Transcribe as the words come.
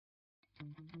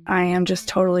I am just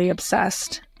totally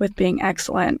obsessed with being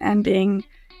excellent and being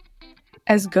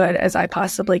as good as I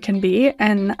possibly can be.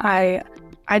 And I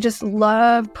just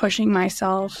love pushing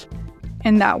myself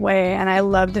in that way. And I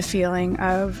love the feeling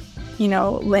of,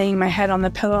 laying my head on the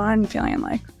pillow and feeling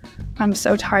like I'm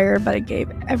so tired, but I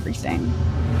gave everything.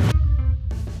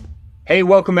 Hey,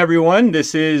 welcome everyone.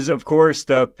 This is, of course,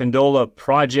 the Pendola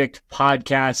Project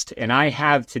podcast, and I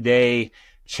have today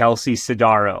Chelsea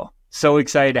Sodaro. So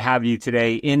excited to have you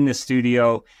today in the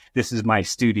studio. This is my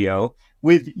studio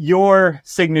with your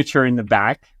signature in the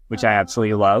back, which I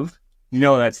absolutely love.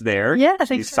 That's there. Yeah,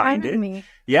 thanks for having me.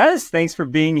 Yes, thanks for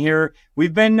being here.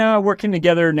 We've been working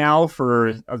together now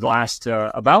for the last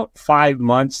about 5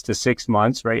 months to 6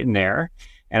 months, right in there.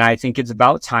 And I think it's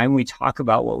about time we talk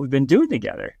about what we've been doing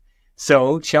together.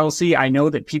 So, Chelsea, I know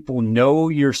that people know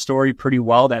your story pretty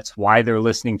well. That's why they're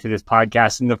listening to this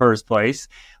podcast in the first place.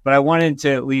 But I wanted to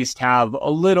at least have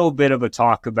a little bit of a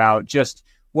talk about just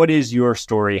what is your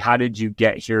story? How did you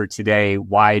get here today?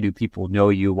 Why do people know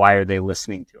you? Why are they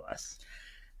listening to us?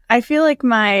 I feel like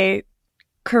my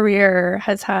career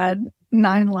has had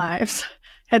 9 lives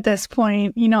at this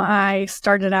point. I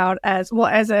started out as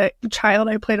a child,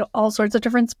 I played all sorts of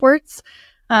different sports.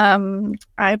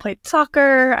 I played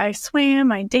soccer, I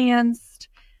swam, I danced,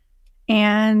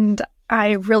 and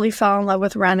I really fell in love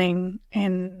with running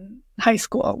in high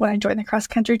school when I joined the cross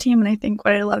country team. And I think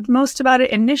what I loved most about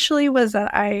it initially was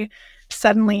that I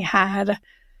suddenly had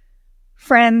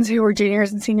friends who were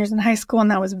juniors and seniors in high school, and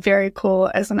that was very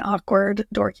cool as an awkward,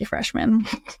 dorky freshman.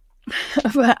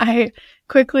 But I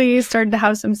quickly started to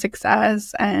have some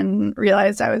success and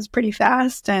realized I was pretty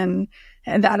fast, and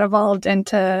that evolved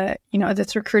into,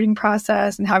 this recruiting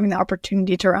process and having the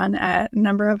opportunity to run at a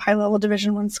number of high-level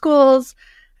Division I schools.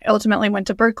 I ultimately went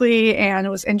to Berkeley and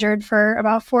was injured for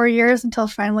about 4 years until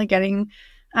finally getting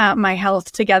my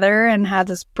health together and had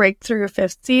this breakthrough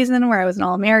 5th season where I was an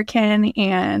All-American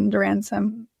and ran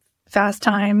some fast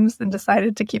times and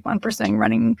decided to keep on pursuing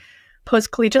running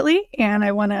post-collegiately. And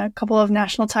I won a couple of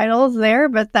national titles there,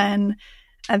 but then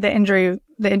the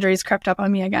injuries crept up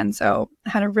on me again. So I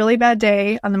had a really bad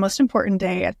day on the most important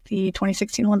day at the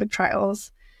 2016 Olympic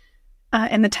trials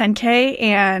in the 10K,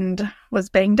 and was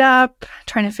banged up,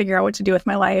 trying to figure out what to do with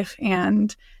my life,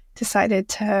 and decided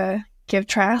to give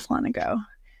triathlon a go.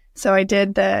 So I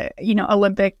did the,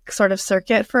 Olympic sort of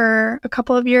circuit for a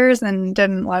couple of years and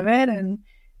didn't love it. And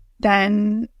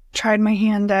then tried my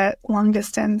hand at long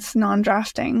distance,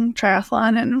 non-drafting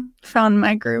triathlon and found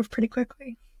my groove pretty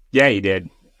quickly. Yeah, you did.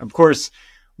 Of course,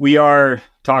 we are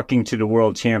talking to the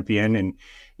world champion, and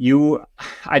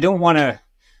I don't want to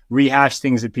rehash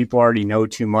things that people already know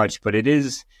too much, but it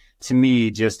is, to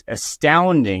me, just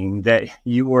astounding that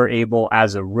you were able,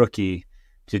 as a rookie,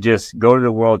 to just go to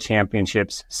the world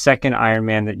championships, second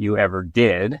Ironman that you ever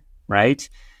did, right?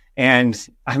 And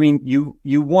I mean,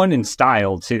 you won in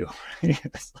style too.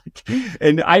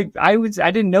 And I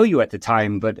didn't know you at the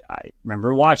time, but I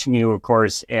remember watching you, of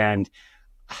course, and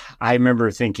I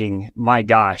remember thinking, my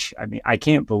gosh, I mean, I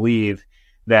can't believe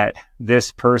that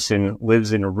this person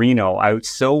lives in Reno. I would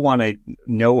so want to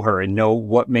know her and know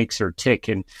what makes her tick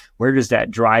and where does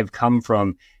that drive come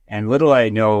from. And little I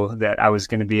know that I was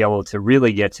going to be able to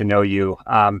really get to know you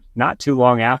not too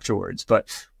long afterwards, but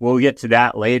we'll get to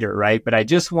that later, right? But I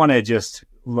just want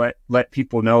to let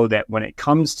people know that when it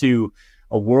comes to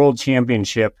a world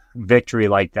championship victory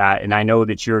like that, and I know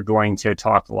that you're going to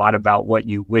talk a lot about what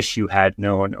you wish you had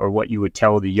known or what you would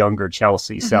tell the younger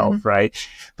Chelsea self, right?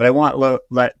 But I want to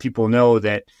let people know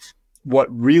that what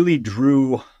really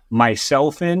drew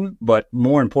myself in, but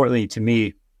more importantly to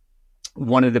me,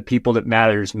 one of the people that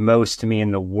matters most to me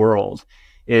in the world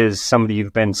is somebody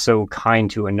you've been so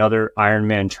kind to, another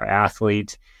Ironman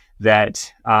triathlete that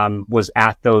was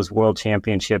at those world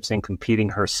championships and competing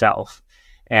herself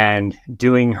and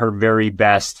doing her very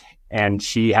best. And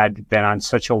she had been on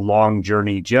such a long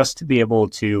journey just to be able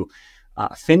to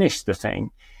finish the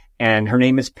thing. And her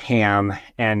name is Pam.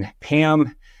 And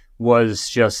Pam was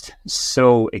just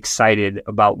so excited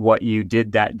about what you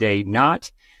did that day, not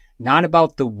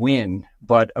about the win,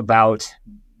 but about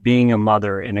being a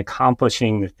mother and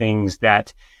accomplishing the things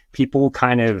that people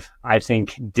kind of, I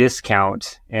think,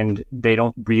 discount, and they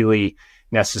don't really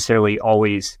necessarily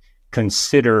always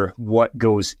consider what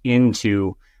goes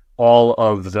into all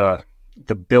of the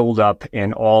buildup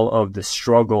and all of the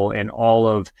struggle and all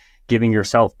of giving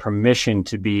yourself permission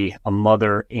to be a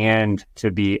mother and to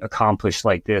be accomplished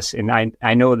like this. And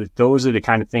I know that those are the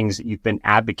kind of things that you've been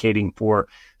advocating for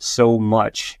so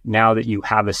much now that you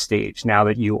have a stage, now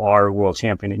that you are a world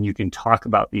champion and you can talk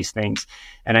about these things.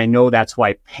 And I know that's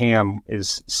why Pam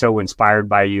is so inspired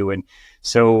by you. And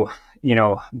so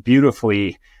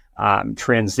beautifully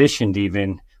transitioned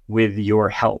even with your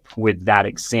help, with that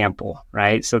example,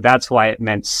 right? So that's why it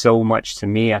meant so much to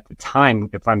me at the time,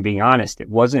 if I'm being honest. It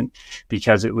wasn't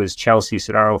because it was Chelsea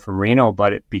Sodaro from Reno,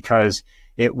 but because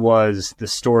it was the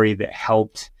story that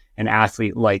helped an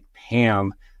athlete like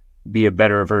Pam be a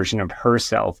better version of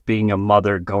herself, being a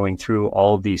mother, going through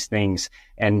all of these things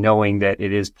and knowing that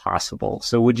it is possible.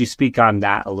 So would you speak on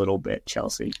that a little bit,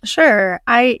 Chelsea? Sure.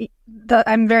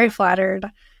 I'm very flattered.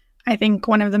 I think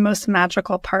one of the most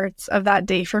magical parts of that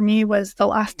day for me was the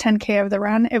last 10K of the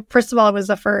run. First of all, it was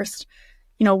the first,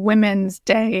 women's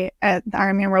day at the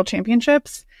Ironman World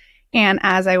Championships. And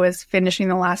as I was finishing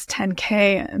the last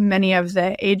 10K, many of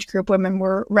the age group women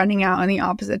were running out in the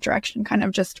opposite direction, kind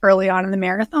of just early on in the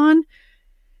marathon.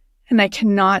 And I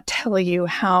cannot tell you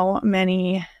how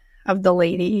many of the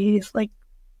ladies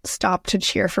stopped to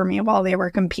cheer for me while they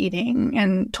were competing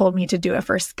and told me to do it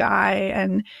for Sky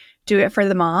and do it for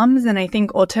the moms. And I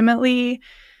think ultimately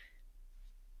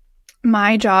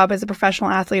my job as a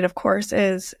professional athlete, of course,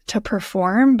 is to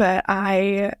perform, but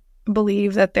I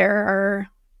believe that there are,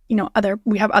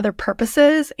 we have other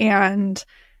purposes, and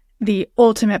the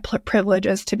ultimate privilege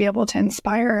is to be able to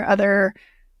inspire other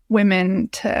women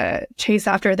to chase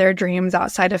after their dreams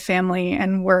outside of family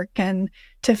and work, and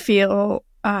to feel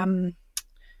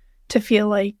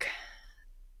like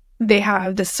they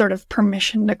have this sort of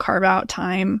permission to carve out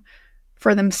time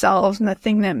for themselves and the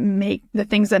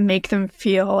things that make them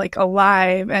feel like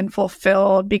alive and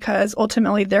fulfilled, because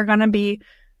ultimately they're going to be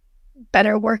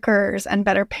better workers and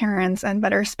better parents and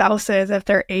better spouses if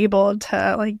they're able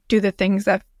to do the things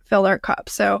that fill their cup.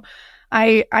 So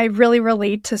I really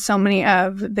relate to so many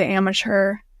of the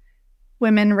amateur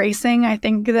women racing. I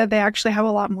think that they actually have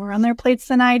a lot more on their plates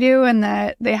than I do, and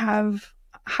that they have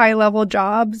high-level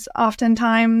jobs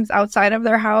oftentimes outside of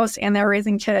their house, and they're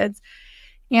raising kids,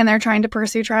 and they're trying to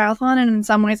pursue triathlon. And in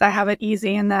some ways I have it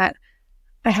easy in that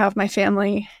I have my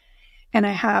family and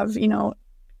I have,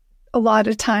 a lot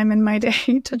of time in my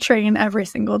day to train every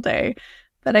single day.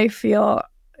 But I feel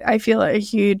a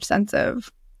huge sense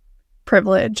of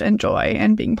privilege and joy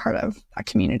in being part of that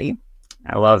community.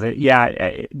 I love it.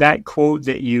 Yeah, that quote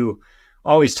that you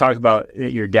always talk about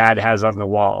that your dad has on the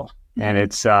wall, and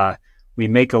it's we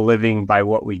make a living by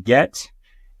what we get,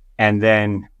 and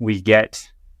then we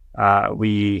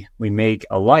make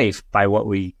a life by what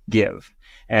we give.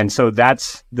 And so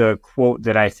that's the quote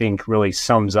that I think really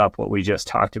sums up what we just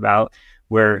talked about,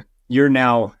 where you're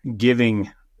now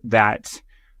giving that,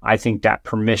 I think, that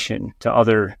permission to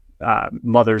other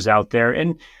mothers out there.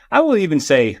 And I will even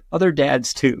say other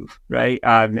dads too, right?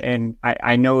 And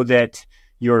I know that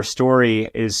your story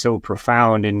is so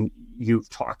profound, and you've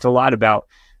talked a lot about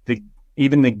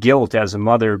even the guilt as a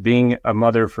mother, being a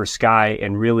mother for Sky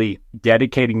and really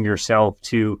dedicating yourself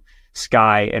to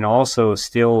Sky, and also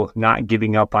still not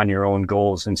giving up on your own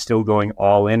goals and still going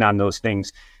all in on those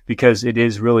things, because it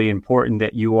is really important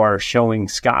that you are showing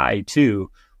Sky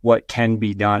too what can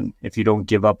be done if you don't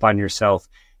give up on yourself.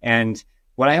 And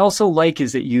what I also like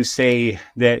is that you say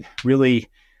that really,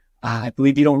 I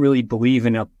believe you don't really believe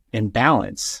in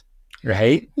balance,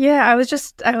 right? Yeah, I was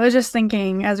just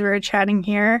thinking as we were chatting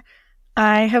here,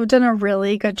 I have done a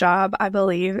really good job, I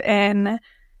believe, in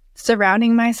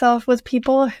surrounding myself with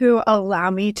people who allow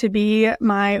me to be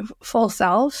my full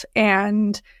self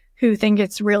and who think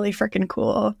it's really freaking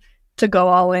cool to go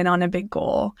all in on a big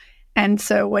goal. And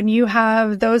so when you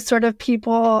have those sort of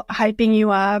people hyping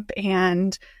you up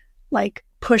and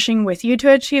pushing with you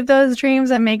to achieve those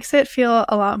dreams, it makes it feel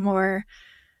a lot more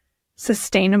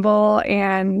sustainable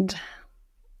and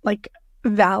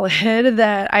valid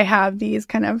that I have these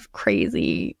kind of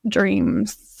crazy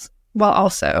dreams while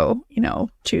also,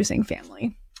 choosing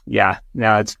family. Yeah,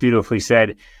 no, it's beautifully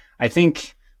said. I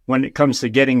think when it comes to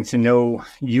getting to know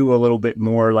you a little bit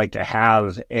more, like to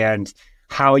have, and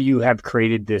how you have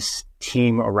created this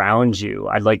team around you,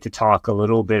 I'd like to talk a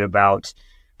little bit about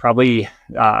probably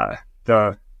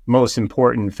the most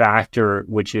important factor,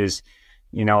 which is,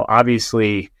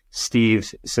 obviously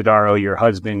Steve Sodaro, your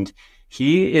husband.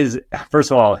 He is,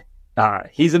 first of all,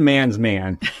 he's a man's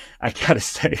man. I gotta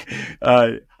say,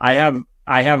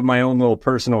 I have my own little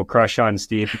personal crush on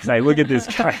Steve, because I look at this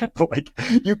guy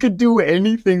you could do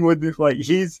anything with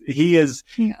this. He is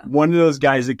one of those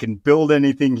guys that can build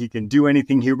anything. He can do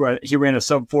anything. He ran a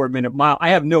sub 4-minute mile.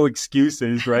 I have no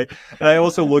excuses, right? And I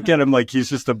also look at him like he's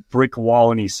just a brick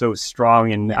wall, and he's so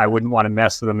strong, and I wouldn't want to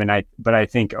mess with him. But I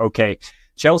think, okay,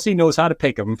 Chelsea knows how to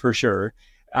pick him for sure.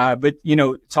 But,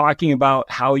 talking about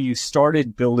how you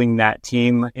started building that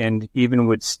team, and even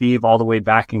with Steve all the way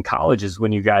back in college is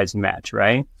when you guys met,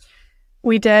 right?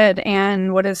 We did.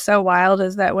 And what is so wild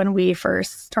is that when we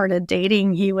first started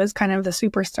dating, he was kind of the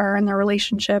superstar in the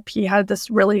relationship. He had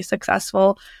this really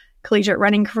successful collegiate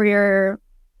running career,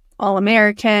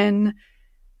 All-American,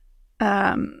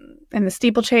 in the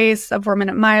steeplechase, a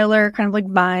 4-minute miler, kind of like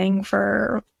vying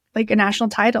for like a national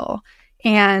title.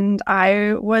 And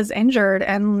I was injured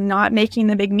and not making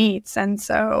the big meets. And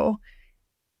so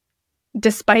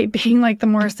despite being like the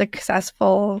more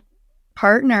successful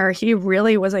partner, he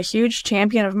really was a huge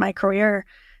champion of my career.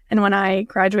 And when I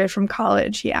graduated from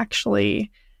college, he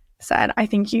actually said, I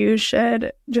think you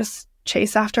should just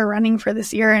chase after running for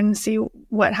this year and see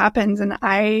what happens. And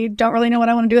I don't really know what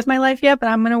I want to do with my life yet, but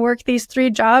I'm going to work these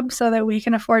 3 jobs so that we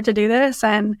can afford to do this.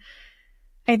 And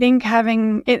I think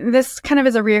having it, this kind of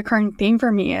is a reoccurring theme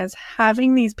for me, is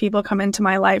having these people come into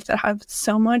my life that have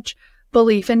so much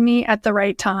belief in me at the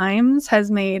right times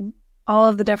has made all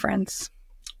of the difference.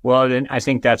 Well, then I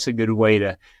think that's a good way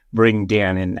to bring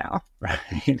Dan in now,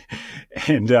 right?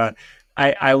 And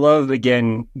I love,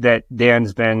 again, that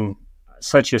Dan's been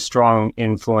such a strong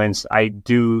influence. I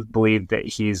do believe that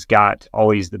he's got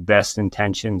always the best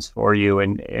intentions for you.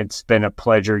 And it's been a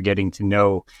pleasure getting to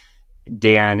know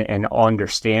Dan and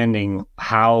understanding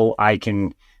how I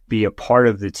can be a part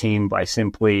of the team by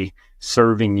simply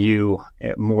serving you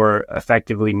more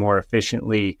effectively, more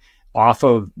efficiently, off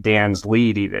of Dan's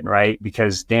lead even, right?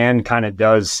 Because Dan kind of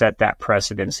does set that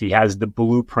precedence. He has the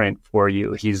blueprint for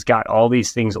you. He's got all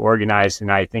these things organized.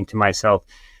 And I think to myself,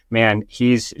 man,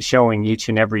 he's showing each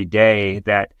and every day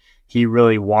that he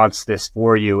really wants this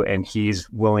for you, and he's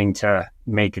willing to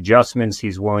make adjustments.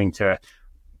 He's willing to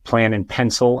plan in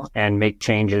pencil and make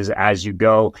changes as you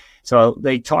go. So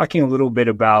like talking a little bit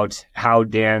about how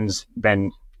Dan's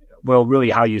been, well, really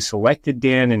how you selected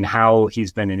Dan and how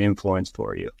he's been an influence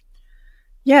for you.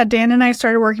 Yeah, Dan and I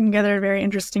started working together at a very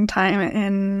interesting time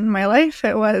in my life.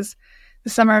 It was the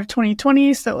summer of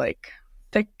 2020, so like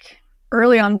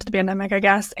early on to the pandemic, I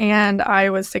guess, and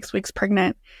I was 6 weeks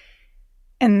pregnant.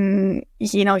 And,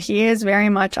 you know, he is very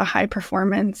much a high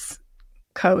performance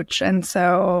coach. And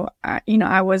so,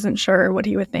 I wasn't sure what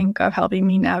he would think of helping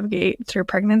me navigate through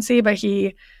pregnancy, but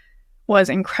he was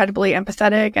incredibly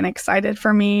empathetic and excited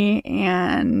for me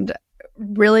and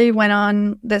really went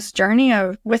on this journey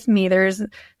with me. There's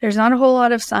not a whole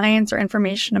lot of science or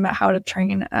information about how to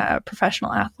train a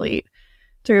professional athlete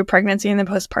through pregnancy and the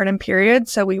postpartum period.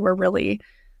 So we were really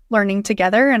learning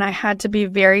together, and I had to be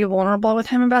very vulnerable with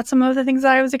him about some of the things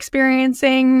that I was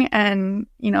experiencing. And,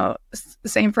 the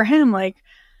same for him. Like,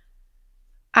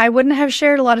 I wouldn't have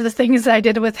shared a lot of the things that I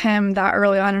did with him that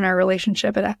early on in our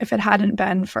relationship if it hadn't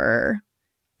been for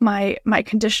my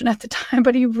condition at the time.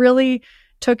 But he really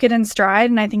took it in stride,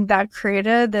 and I think that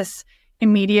created this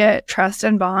immediate trust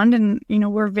and bond. And,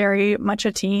 we're very much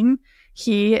a team.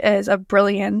 He is a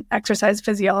brilliant exercise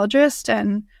physiologist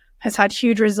and has had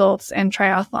huge results in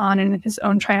triathlon and in his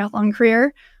own triathlon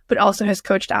career, but also has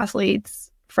coached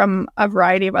athletes from a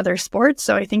variety of other sports.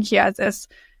 So I think he has this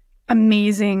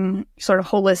amazing sort of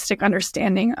holistic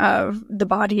understanding of the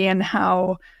body and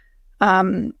how,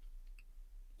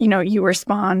 you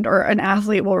respond, or an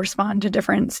athlete will respond to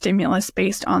different stimulus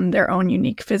based on their own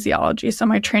unique physiology. So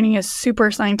my training is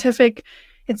super scientific.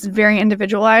 It's very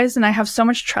individualized, and I have so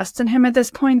much trust in him at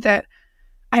this point that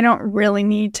I don't really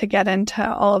need to get into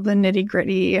all of the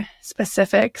nitty-gritty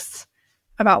specifics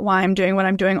about why I'm doing what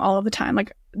I'm doing all of the time.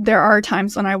 Like, there are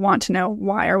times when I want to know,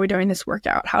 why are we doing this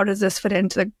workout? How does this fit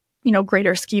into the,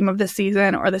 greater scheme of the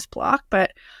season or this block?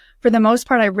 But for the most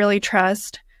part, I really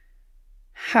trust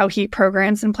how he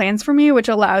programs and plans for me, which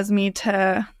allows me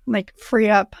to free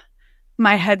up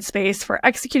my headspace for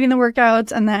executing the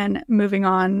workouts and then moving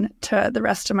on to the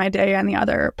rest of my day and the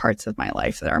other parts of my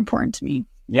life that are important to me.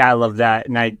 Yeah, I love that.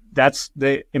 And that's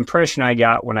the impression I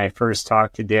got when I first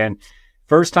talked to Dan.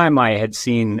 First time I had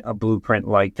seen a blueprint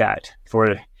like that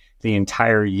for the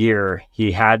entire year.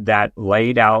 He had that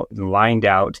laid out and lined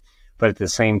out, but at the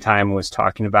same time was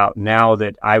talking about, now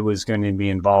that I was going to be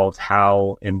involved,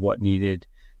 how and what needed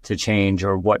to change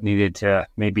or what needed to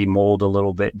maybe mold a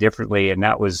little bit differently. And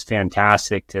that was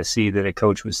fantastic to see that a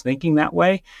coach was thinking that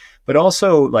way. But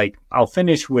also, I'll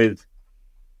finish with,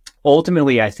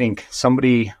 ultimately, I think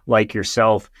somebody like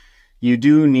yourself, you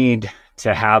do need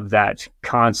to have that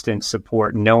constant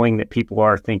support, knowing that people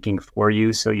are thinking for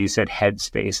you. So you said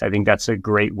headspace. I think that's a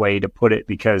great way to put it,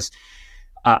 because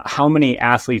how many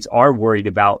athletes are worried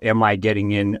about, am I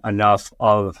getting in enough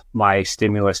of my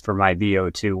stimulus for my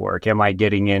VO2 work? Am I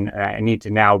getting in? I need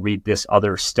to now read this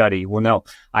other study. Well, no,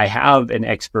 I have an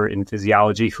expert in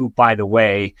physiology who, by the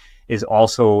way, is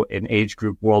also an age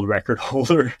group world record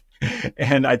holder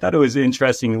And I thought it was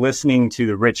interesting listening to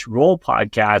the Rich Roll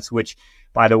podcast, which,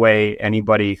 by the way,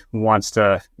 anybody who wants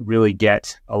to really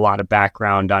get a lot of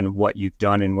background on what you've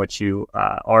done and what you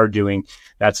are doing,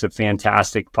 that's a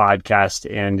fantastic podcast.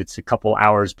 And it's a couple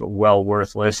hours, but well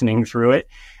worth listening through it.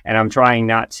 And I'm trying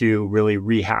not to really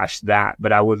rehash that,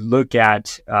 but I would look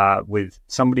at with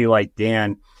somebody like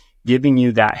Dan, giving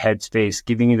you that headspace,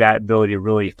 giving you that ability to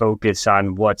really focus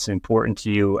on what's important to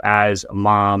you as a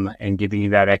mom and giving you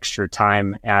that extra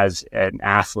time as an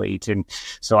athlete. And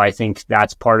so I think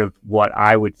that's part of what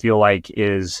I would feel like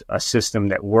is a system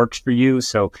that works for you.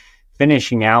 So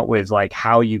finishing out with like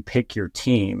how you pick your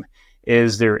team,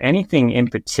 is there anything in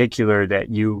particular that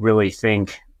you really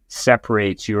think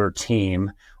separates your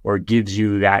team or gives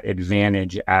you that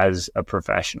advantage as a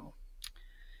professional?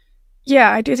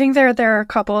 Yeah, I do think there are a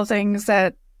couple of things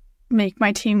that make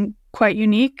my team quite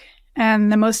unique.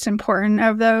 And the most important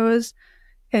of those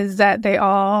is that they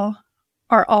all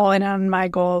are all in on my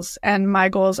goals. And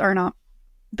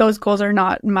those goals are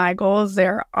not my goals,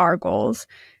 they're our goals.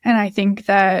 And I think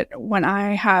that when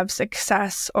I have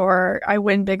success or I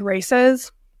win big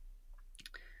races,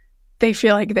 they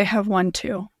feel like they have won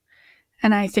too.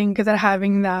 And I think that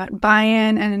having that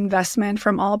buy-in and investment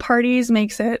from all parties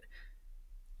makes it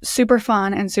super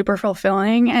fun and super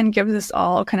fulfilling and gives us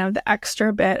all kind of the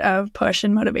extra bit of push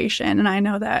and motivation. And I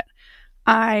know that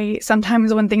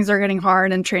sometimes when things are getting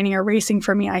hard and training or racing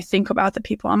for me, I think about the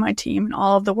people on my team and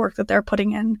all of the work that they're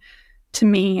putting in to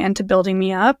me and to building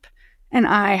me up. And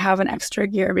I have an extra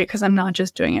gear because I'm not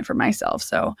just doing it for myself.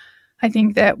 So I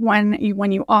think that when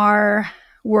you are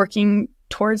working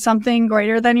towards something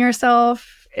greater than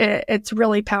yourself, it's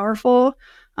really powerful.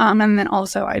 And then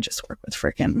also I just work with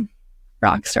freaking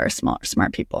rock star,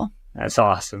 smart people. That's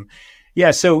awesome.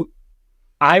 Yeah. So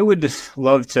I would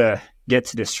love to get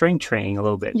to the strength training a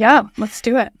little bit. Yeah, let's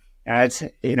do it. It's,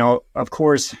 of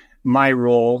course, my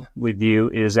role with you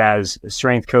is as a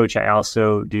strength coach. I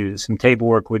also do some table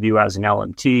work with you as an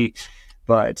LMT.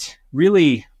 But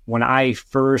really, when I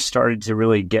first started to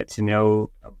really get to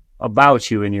know about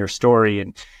you and your story,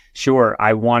 and sure,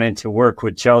 I wanted to work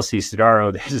with Chelsea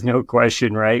Sodaro, there's no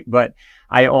question, right? But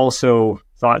I also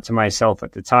thought to myself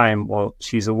at the time, well,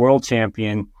 she's a world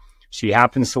champion. She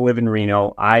happens to live in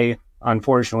Reno. I,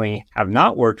 unfortunately, have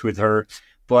not worked with her,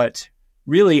 but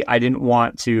really, I didn't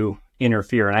want to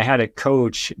interfere. And I had a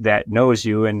coach that knows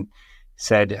you and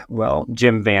said, well,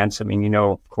 Jim Vance,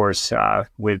 of course,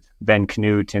 with Ben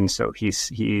Canute. And so he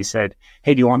said,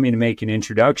 hey, do you want me to make an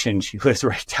introduction? She lives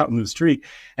right down the street.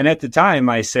 And at the time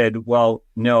I said, well,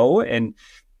 no. And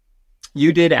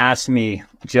you did ask me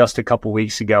just a couple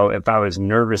weeks ago if I was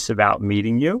nervous about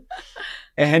meeting you.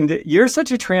 And you're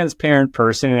such a transparent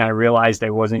person. And I realized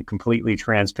I wasn't completely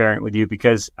transparent with you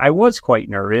because I was quite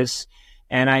nervous.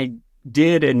 And I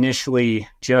did initially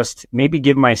just maybe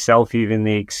give myself even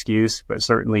the excuse, but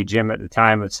certainly Jim at the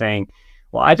time, of saying,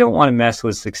 well, I don't want to mess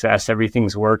with success.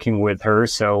 Everything's working with her.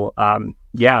 So,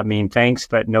 thanks,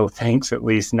 but no thanks, at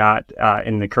least not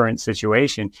in the current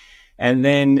situation. And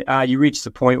then you reached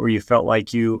the point where you felt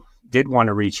like you did want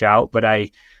to reach out, but I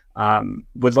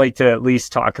would like to at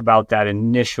least talk about that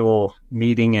initial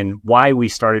meeting and why we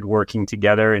started working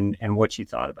together and what you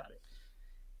thought about it.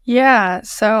 Yeah.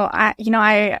 So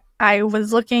I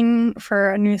was looking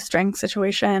for a new strength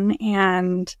situation,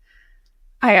 and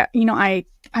I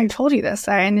told you this.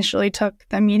 I initially took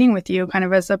the meeting with you kind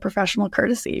of as a professional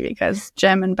courtesy because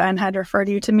Jim and Ben had referred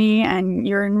you to me, and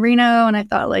you're in Reno, and I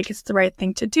thought like it's the right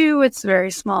thing to do. It's a very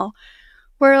small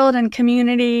world and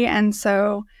community, and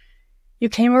so you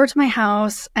came over to my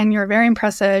house, and you're very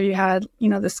impressive. You had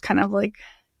this kind of like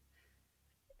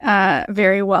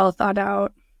very well thought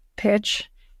out pitch,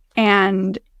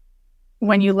 and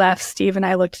when you left, Steve and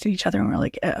I looked at each other and we were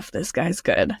like, "If this guy's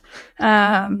good."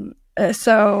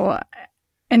 So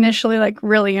initially, like,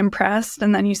 really impressed,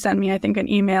 and then you sent me, I think, an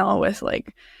email with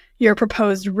like your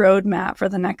proposed roadmap for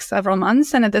the next several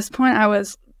months. And at this point, I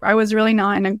was really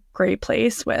not in a great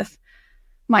place with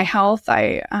my health.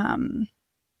 I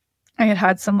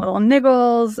had some little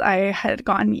niggles. I had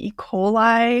gotten E.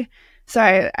 coli, so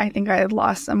I think I had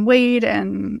lost some weight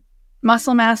and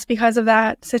muscle mass because of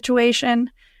that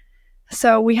situation.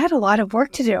 So we had a lot of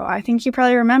work to do. I think you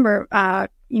probably remember,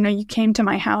 you came to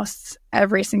my house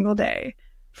every single day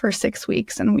for 6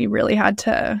 weeks, and we really had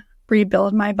to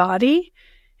rebuild my body.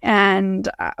 And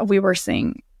we were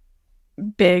seeing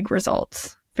big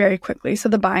results very quickly. So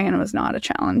the buy-in was not a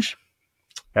challenge.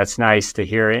 That's nice to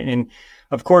hear. And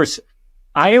of course,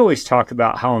 I always talk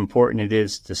about how important it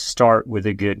is to start with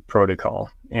a good protocol.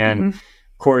 And of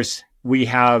course, we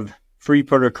have free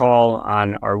protocol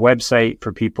on our website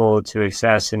for people to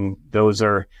access, and those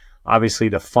are obviously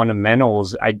the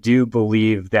fundamentals, I do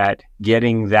believe that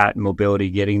getting that mobility,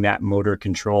 getting that motor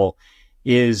control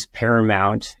is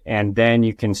paramount. And then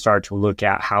you can start to look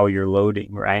at how you're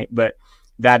loading, right? But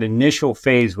that initial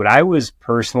phase, what I was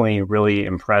personally really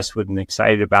impressed with and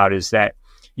excited about is that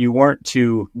you weren't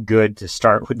too good to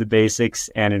start with the basics.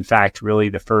 And in fact, really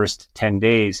the first 10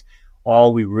 days,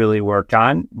 all we really worked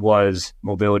on was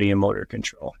mobility and motor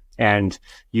control. And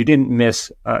you didn't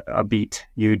miss a beat.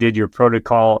 You did your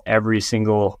protocol every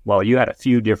single, well, you had a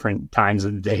few different times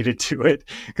of the day to do it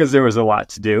because there was a lot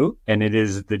to do and it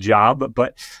is the job,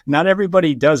 but not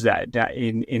everybody does that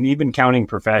in even counting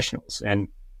professionals. And,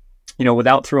 you know,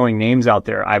 without throwing names out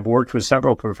there, I've worked with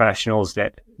several professionals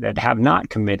that have not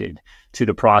committed to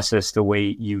the process the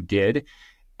way you did.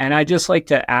 And I just like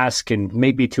to ask, and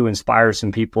maybe to inspire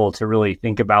some people to really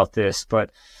think about this,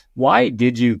 but why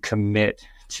did you commit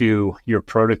to your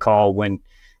protocol when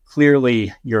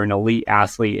clearly you're an elite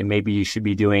athlete and maybe you should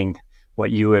be doing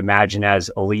what you imagine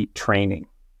as elite training?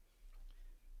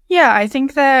 Yeah, I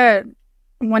think that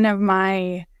one of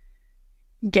my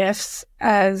gifts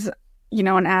as, you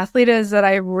know, an athlete is that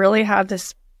I really have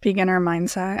this beginner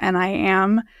mindset, and I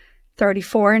am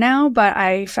 34 now, but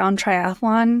I found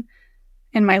triathlon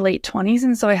in my late 20s,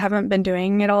 and so I haven't been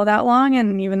doing it all that long.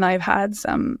 And even though I've had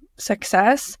some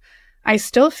success, I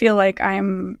still feel like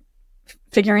I'm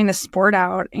figuring the sport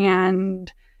out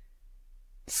and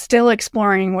still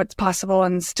exploring what's possible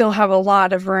and still have a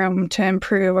lot of room to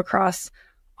improve across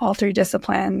all three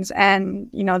disciplines. And,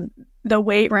 you know, the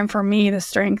weight room for me, the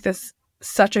strength is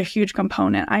such a huge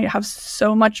component. I have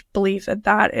so much belief that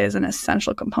that is an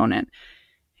essential component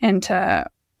into,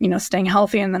 you know, staying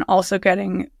healthy and then also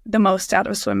getting the most out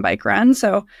of swim, bike, run.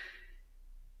 So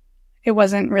it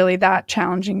wasn't really that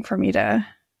challenging for me to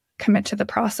commit to the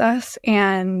process.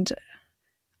 And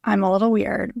I'm a little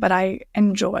weird, but I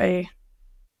enjoy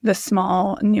the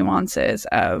small nuances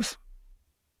of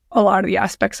a lot of the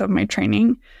aspects of my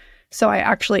training. So I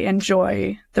actually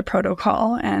enjoy the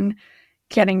protocol and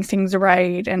getting things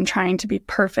right and trying to be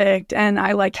perfect. And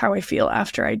I like how I feel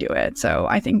after I do it. So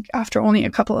I think after only a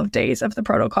couple of days of the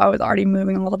protocol, I was already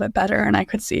moving a little bit better. And I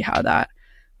could see how that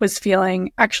was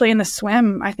feeling. Actually, in the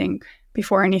swim, I think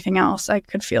before anything else, I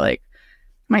could feel like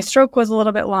my stroke was a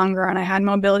little bit longer and I had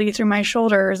mobility through my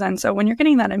shoulders. And so when you're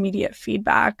getting that immediate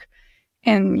feedback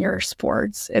in your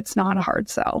sports, it's not a hard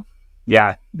sell.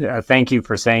 Yeah. Thank you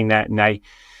for saying that. And I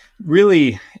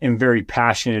really am very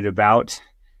passionate about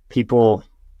people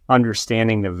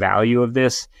understanding the value of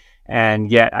this. And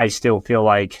yet I still feel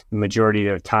like the majority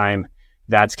of the time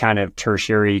that's kind of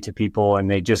tertiary to people and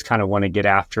they just kind of want to get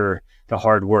after the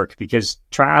hard work, because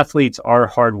triathletes are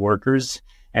hard workers.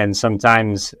 And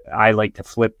sometimes I like to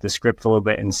flip the script a little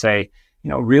bit and say, you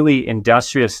know, really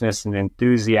industriousness and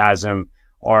enthusiasm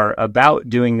are about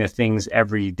doing the things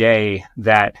every day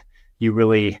that you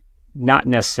really not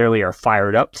necessarily are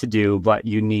fired up to do, but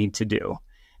you need to do.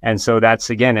 And so that's,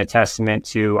 again, a testament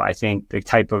to, I think, the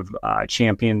type of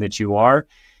champion that you are.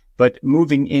 But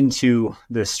moving into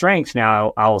the strength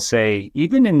now, I'll say,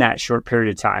 even in that short period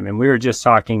of time, and we were just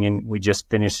talking, and we just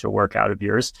finished a workout of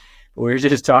yours, we were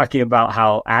just talking about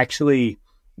how actually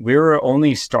we were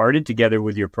only started together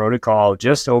with your protocol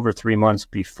just over 3 months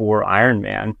before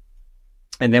Ironman.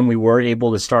 And then we were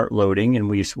able to start loading, and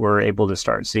we were able to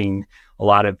start seeing a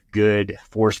lot of good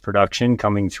force production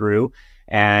coming through.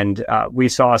 And we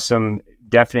saw some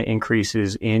definite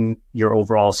increases in your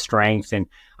overall strength. And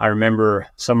I remember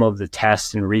some of the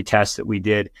tests and retests that we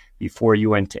did before you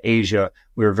went to Asia.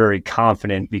 We were very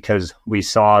confident because we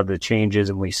saw the changes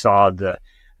and we saw the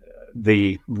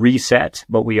reset,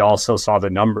 but we also saw the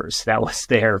numbers that was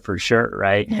there for sure,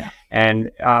 right? Yeah.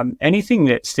 And anything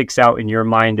that sticks out in your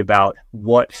mind about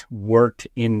what worked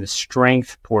in the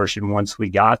strength portion once we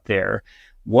got there,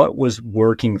 what was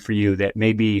working for you that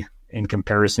maybe in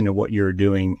comparison to what you were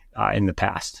doing in the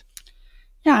past?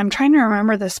 Yeah, I'm trying to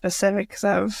remember the specifics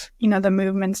of, you know, the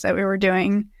movements that we were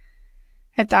doing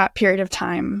at that period of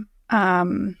time.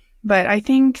 But I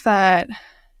think that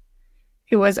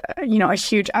it was, you know, a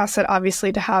huge asset,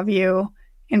 obviously, to have you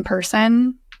in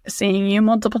person, seeing you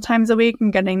multiple times a week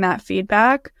and getting that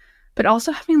feedback, but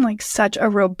also having like such a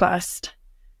robust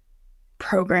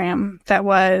program that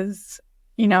was,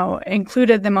 you know,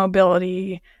 included the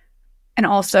mobility and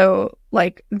also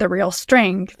like the real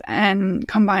strength, and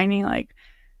combining like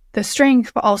the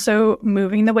strength, but also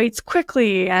moving the weights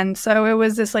quickly. And so it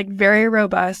was this like very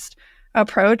robust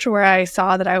approach where I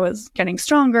saw that I was getting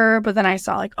stronger, but then I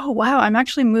saw like, oh, wow, I'm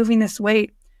actually moving this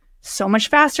weight so much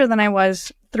faster than I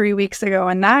was 3 weeks ago.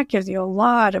 And that gives you a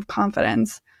lot of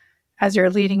confidence as you're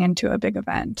leading into a big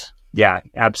event. Yeah,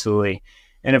 absolutely.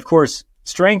 And of course,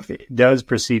 strength does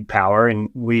precede power, and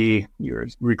you're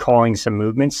recalling some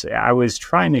movements. I was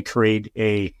trying to create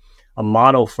a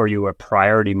model for you, a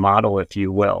priority model, if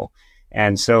you will.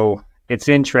 And so it's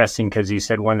interesting because you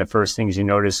said one of the first things you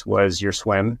noticed was your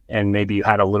swim, and maybe you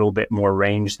had a little bit more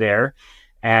range there.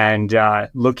 And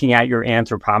looking at your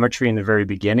anthropometry in the very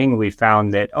beginning, we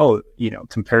found that,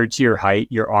 compared to your height,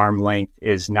 your arm length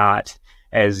is not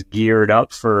as geared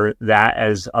up for that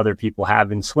as other people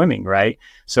have in swimming, right?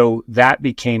 So that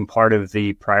became part of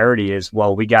the priority is,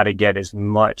 well, we got to get as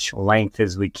much length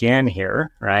as we can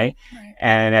here, right?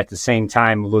 And at the same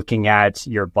time, looking at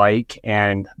your bike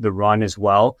and the run as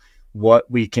well,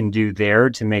 what we can do there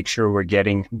to make sure we're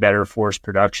getting better force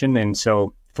production. And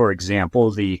so, for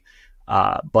example, the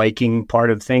biking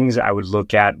part of things, I would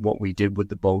look at what we did with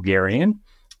the Bulgarian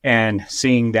and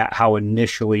seeing that how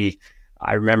initially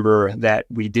I remember that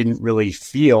we didn't really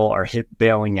feel our hip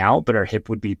bailing out, but our hip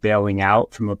would be bailing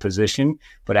out from a position.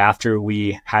 But after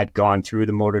we had gone through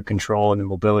the motor control and the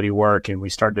mobility work and we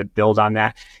started to build on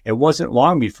that, it wasn't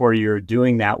long before you're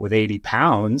doing that with 80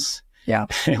 pounds,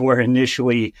 where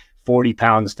initially 40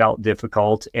 pounds felt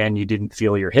difficult and you didn't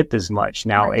feel your hip as much.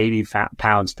 Now 80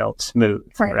 pounds felt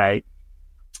smooth, right?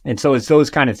 And so it's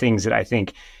those kind of things that I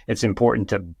think it's important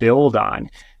to build on.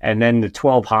 And then the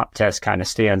 12 hop test kind of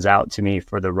stands out to me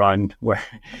for the run where,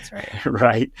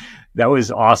 right? That was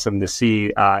awesome to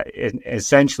see.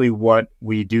 Essentially what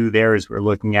we do there is we're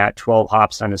looking at 12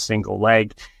 hops on a single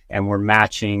leg and we're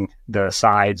matching the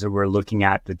sides, or we're looking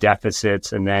at the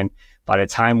deficits. And then by the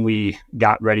time we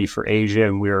got ready for Asia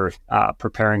and we were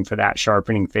preparing for that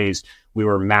sharpening phase, we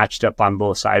were matched up on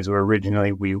both sides where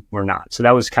originally we were not. So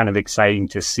that was kind of exciting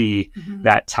to see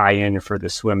that tie in for the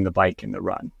swim, the bike, and the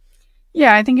run.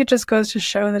 Yeah, I think it just goes to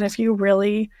show that if you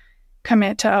really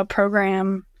commit to a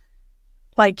program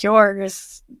like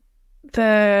yours,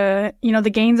 the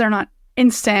gains are not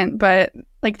instant, but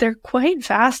like they're quite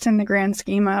fast in the grand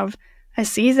scheme of a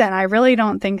season. I really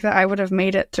don't think that I would have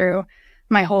made it through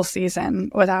my whole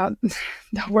season without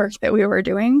the work that we were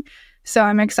doing. So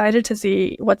I'm excited to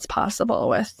see what's possible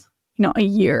with, a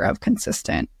year of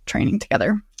consistent training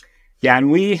together. Yeah.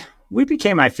 And we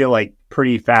became, I feel like,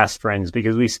 pretty fast friends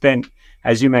because we spent,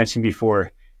 as you mentioned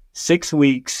before, 6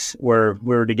 weeks where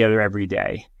we were together every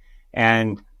day.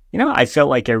 And, I felt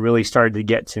like I really started to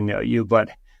get to know you, but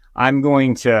I'm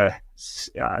going to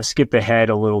skip ahead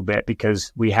a little bit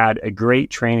because we had a great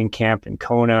training camp in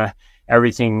Kona.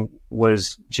 Everything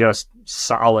was just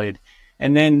solid.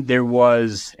 And then there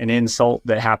was an insult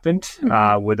that happened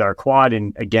with our quad.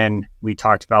 And again, we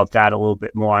talked about that a little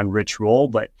bit more on Rich Roll.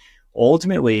 But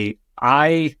ultimately,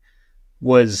 I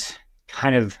was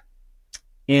kind of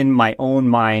in my own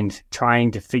mind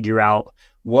trying to figure out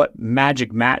what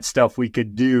magic mat stuff we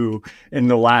could do in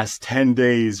the last 10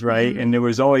 days, right? And there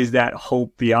was always that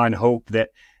hope beyond hope that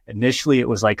initially it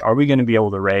was like, are we going to be able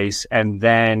to race? And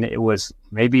then it was,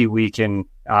 maybe we can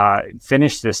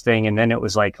finish this thing. And then it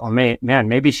was like, oh man,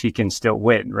 maybe she can still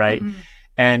win, right?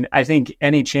 And I think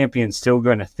any champion's still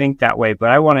going to think that way.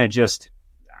 But I want to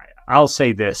I'll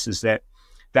say this, is that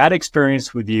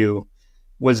experience with you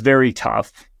was very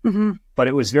tough. But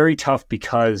it was very tough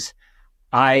because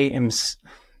I am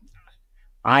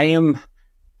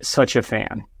such a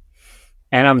fan.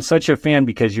 And I'm such a fan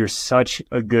because you're such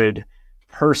a good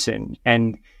person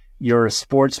and you're a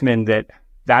sportsman.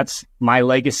 That's my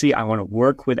legacy. I want to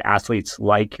work with athletes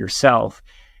like yourself.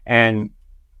 And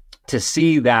to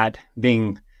see that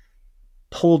being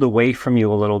pulled away from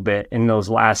you a little bit in those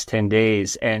last 10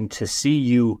 days and to see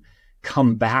you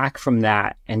come back from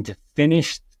that and to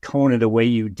finish Kona the way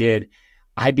you did,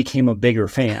 I became a bigger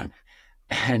fan.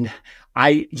 And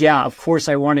of course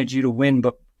I wanted you to win,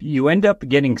 but you end up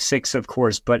getting 6, of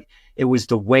course, but it was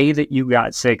the way that you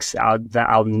got 6 that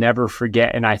I'll never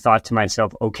forget. And I thought to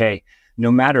myself, okay,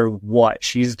 no matter what,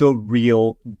 she's the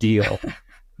real deal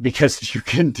because you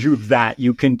can do that.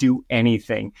 You can do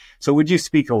anything. So would you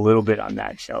speak a little bit on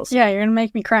that, Chelsea? Yeah, you're going to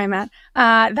make me cry, Matt.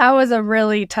 That was a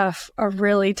really tough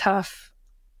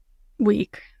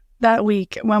week. That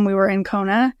week when we were in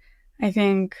Kona, I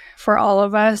think for all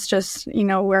of us, just,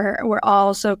 we're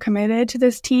all so committed to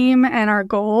this team and our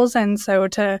goals. And so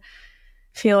to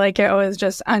feel like it was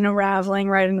just unraveling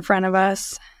right in front of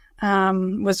us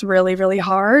was really, really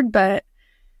hard. But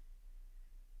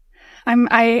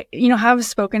I have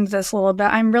spoken to this a little bit.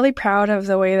 I'm really proud of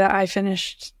the way that I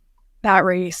finished that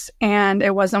race. And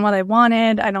it wasn't what I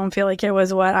wanted. I don't feel like it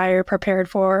was what I prepared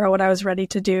for or what I was ready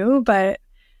to do. But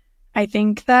I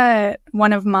think that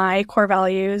one of my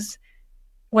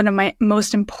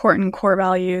most important core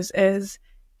values is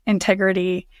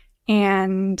integrity.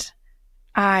 And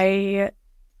I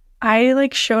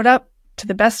showed up to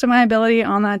the best of my ability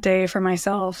on that day for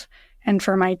myself and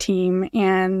for my team.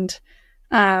 And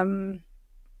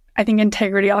I think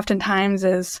integrity oftentimes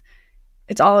it's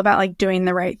all about like doing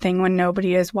the right thing when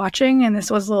nobody is watching. And this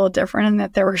was a little different in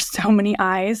that there were so many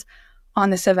eyes on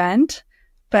this event,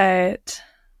 but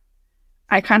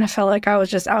I kind of felt like I was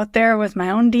just out there with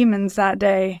my own demons that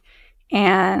day.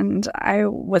 And I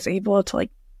was able to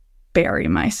like bury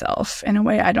myself in a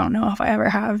way I don't know if I ever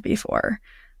have before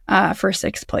for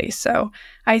sixth place. So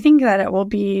I think that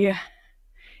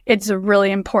it's a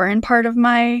really important part of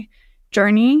my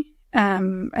journey,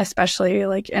 especially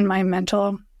like in my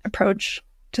mental approach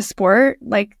to sport.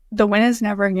 Like the win is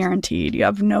never guaranteed. You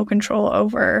have no control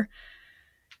over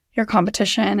your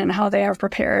competition and how they have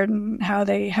prepared and how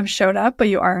they have showed up, but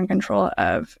you are in control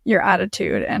of your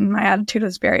attitude. And my attitude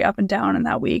was very up and down in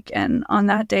that week and on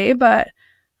that day, but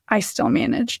I still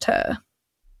managed to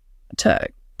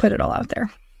put it all out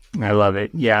there. I love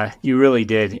it. Yeah, you really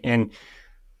did. And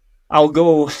I'll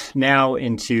go now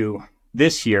into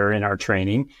this year in our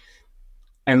training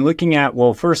and looking at,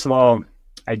 well, first of all,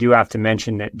 I do have to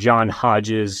mention that John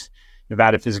Hodges,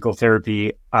 Nevada Physical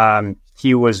Therapy,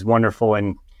 he was wonderful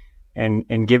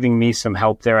and giving me some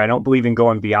help there. I don't believe in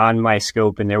going beyond my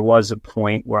scope. And there was a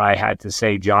point where I had to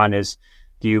say, John,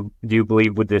 do you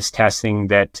believe with this testing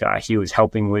that he was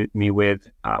helping me with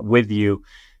you?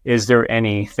 Is there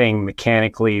anything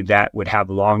mechanically that would have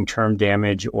long-term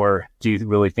damage, or do you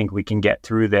really think we can get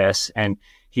through this? And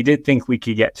he did think we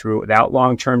could get through it without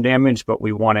long-term damage, but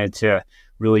we wanted to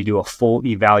really do a full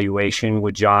evaluation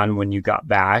with John when you got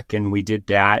back, and we did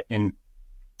that. And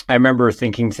I remember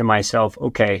thinking to myself,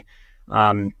 okay,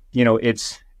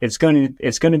 it's going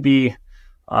to be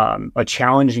a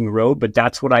challenging road, but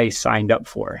that's what I signed up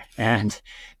for. And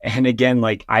again,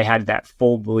 like I had that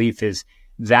full belief is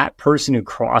that person who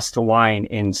crossed the line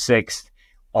in sixth,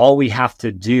 all we have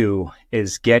to do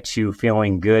is get you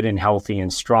feeling good and healthy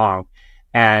and strong.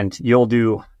 And you'll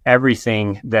do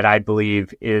everything that I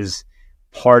believe is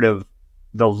part of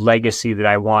the legacy that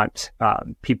I want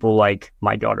people like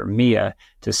my daughter Mia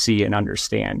to see and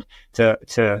understand,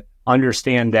 to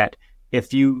understand that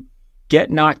if you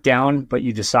get knocked down, but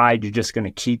you decide you're just going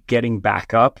to keep getting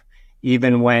back up,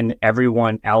 even when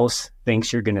everyone else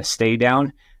thinks you're going to stay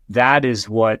down, that is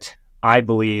what I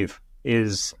believe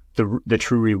is the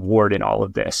true reward in all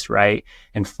of this, right?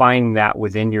 And finding that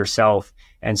within yourself.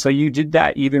 And so you did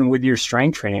that even with your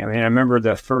strength training. I mean, I remember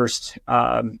the first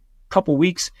couple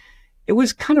weeks, it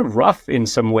was kind of rough in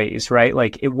some ways, right?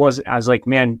 Like I was like,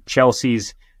 man,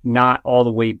 Chelsea's not all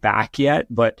the way back yet,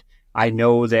 but I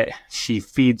know that she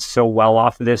feeds so well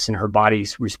off of this and her body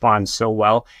responds so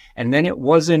well. And then it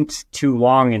wasn't too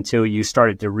long until you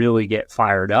started to really get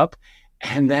fired up.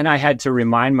 And then I had to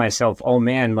remind myself, oh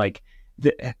man, like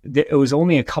it was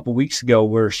only a couple weeks ago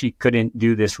where she couldn't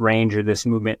do this range or this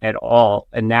movement at all.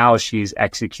 And now she's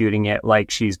executing it like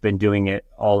she's been doing it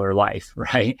all her life,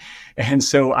 right? And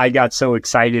so I got so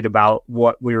excited about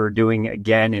what we were doing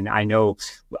again. And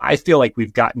I feel like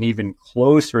we've gotten even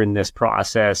closer in this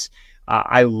process.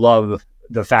 I love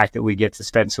the fact that we get to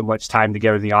spend so much time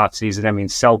together in the off season. I mean,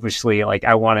 selfishly, like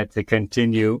I want it to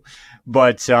continue,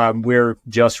 but we're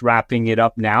just wrapping it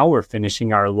up now. We're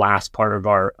finishing our last part of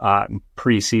our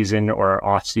preseason or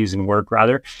off season work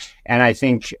rather. And I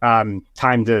think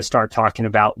time to start talking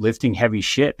about lifting heavy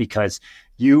shit, because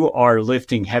you are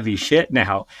lifting heavy shit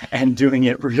now and doing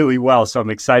it really well. So I'm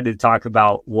excited to talk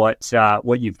about what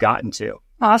you've gotten to.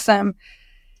 Awesome.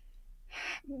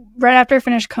 Right after I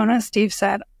finished Kona, Steve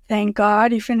said, thank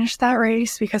God you finished that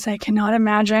race, because I cannot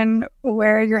imagine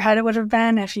where your head would have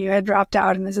been if you had dropped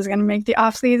out, and this is going to make the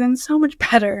off season so much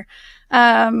better.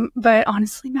 But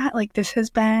honestly, Matt, like this has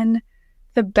been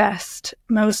the best,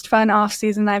 most fun off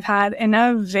season I've had in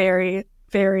a very,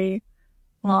 very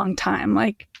long time.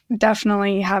 Like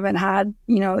definitely haven't had,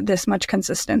 this much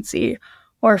consistency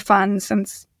or fun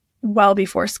since well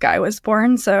before Sky was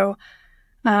born. So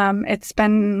it's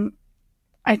been,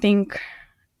 I think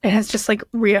it has just like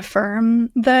reaffirmed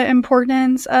the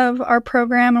importance of our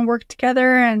program and work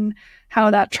together and how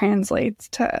that translates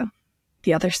to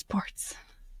the other sports.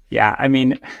 Yeah. I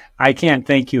mean, I can't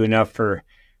thank you enough for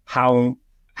how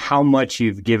much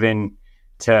you've given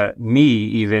to me,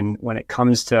 even when it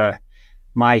comes to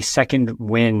my second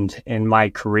wind in my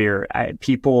career. I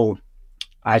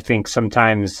think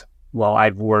sometimes, well,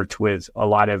 I've worked with a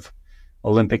lot of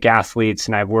Olympic athletes,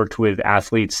 and I've worked with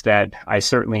athletes that I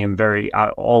certainly I'll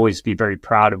always be very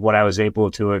proud of what I was able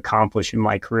to accomplish in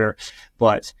my career.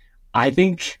 But I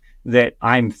think that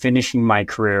I'm finishing my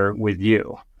career with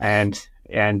you. And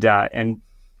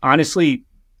honestly,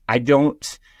 I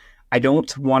I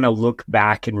don't want to look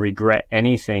back and regret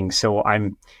anything. So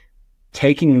I'm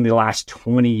taking the last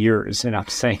 20 years and I'm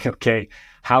saying, okay,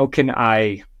 how can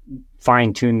I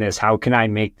fine tune this? How can I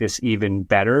make this even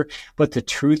better? But the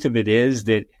truth of it is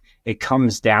that it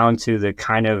comes down to the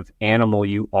kind of animal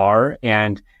you are.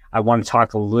 And I want to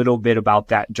talk a little bit about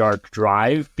that dark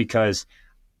drive, because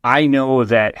I know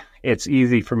that it's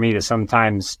easy for me to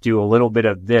sometimes do a little bit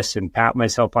of this and pat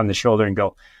myself on the shoulder and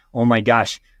go, oh my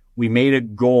gosh, we made a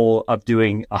goal of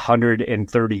doing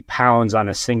 130 pounds on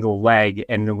a single leg,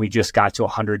 and then we just got to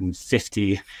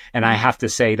 150. And I have to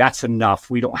say, that's enough.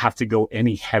 We don't have to go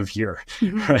any heavier.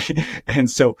 Mm-hmm. Right?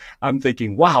 And so I'm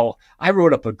thinking, wow, I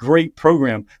wrote up a great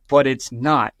program, but it's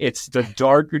not. It's the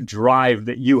dark drive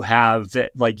that you have,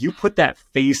 that like you put that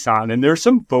face on. And there's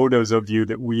some photos of you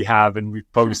that we have and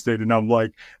we've posted, and I'm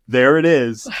like, there it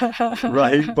is.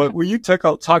 Right. But will you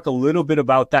talk a little bit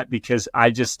about that? Because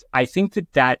I think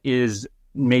that is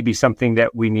maybe something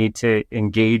that we need to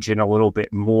engage in a little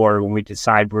bit more when we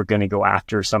decide we're going to go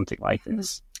after something like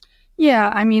this.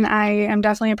 Yeah. I mean, I am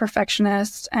definitely a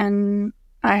perfectionist and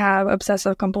I have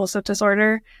obsessive compulsive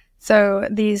disorder. So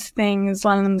these things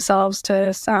lend themselves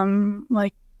to some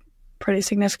like pretty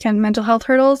significant mental health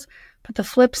hurdles. But the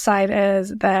flip side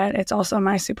is that it's also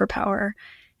my superpower.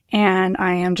 And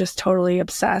I am just totally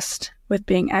obsessed with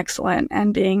being excellent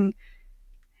and being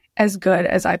as good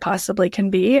as I possibly can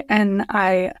be. And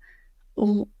I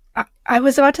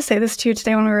was about to say this to you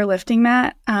today when we were lifting,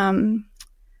 Matt.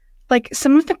 Like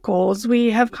some of the goals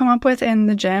we have come up with in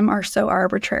the gym are so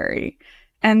arbitrary,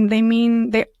 and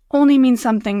they only mean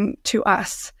something to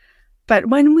us. But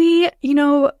when we,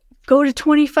 go to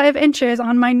 25 inches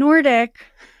on my Nordic,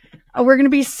 we're going to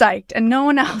be psyched, and no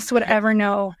one else would ever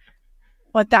know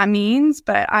what that means.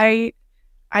 But I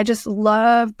just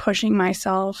love pushing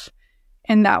myself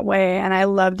in that way. And I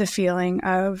love the feeling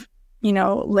of,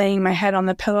 laying my head on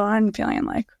the pillow and feeling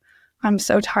like I'm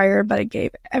so tired, but I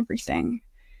gave everything.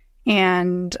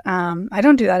 And I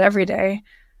don't do that every day,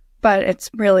 but it's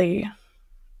really,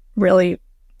 really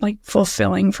like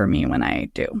fulfilling for me when I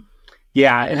do.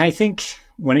 Yeah. And I think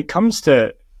when it comes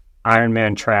to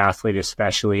Ironman triathlete,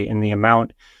 especially in the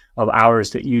amount of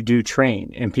hours that you do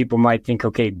train, and people might think,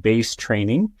 okay, base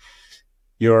training,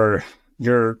 you're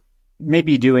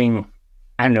maybe doing,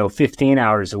 15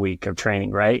 hours a week of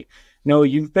training, right? No,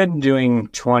 you've been doing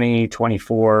 20,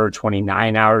 24,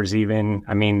 29 hours even.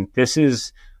 I mean, this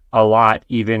is a lot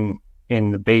even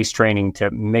in the base training to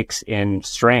mix in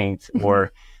strength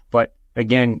but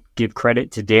again, give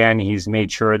credit to Dan. He's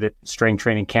made sure that strength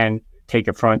training can take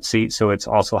a front seat. So it's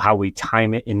also how we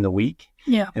time it in the week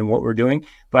and what we're doing.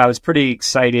 But I was pretty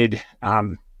excited.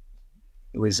 It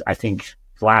was, I think,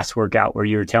 the last workout where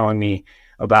you were telling me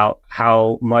about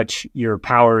how much your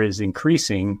power is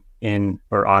increasing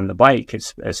on the bike,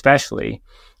 especially.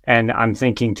 And I'm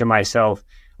thinking to myself,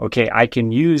 okay, I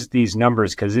can use these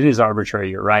numbers because it is arbitrary,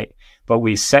 you're right. But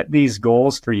we set these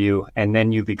goals for you and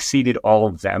then you've exceeded all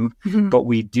of them. Mm-hmm. But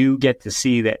we do get to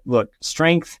see that, look,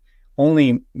 strength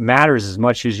only matters as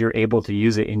much as you're able to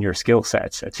use it in your skill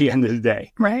sets at the end of the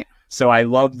day. Right. So I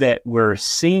love that we're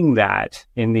seeing that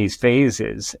in these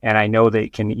phases, and I know they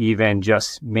can even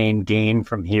just main gain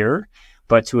from here,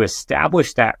 but to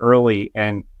establish that early,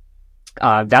 and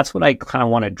that's what I kind of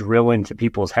want to drill into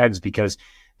people's heads, because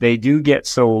they do get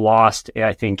so lost,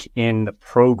 I think, in the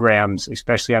programs,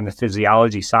 especially on the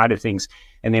physiology side of things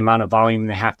and the amount of volume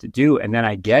they have to do. And then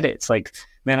I get it. It's like,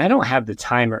 man, I don't have the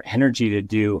time or energy to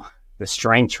do the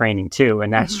strength training too.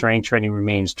 And that strength training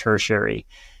remains tertiary.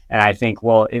 And I think,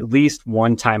 well, at least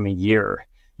one time a year,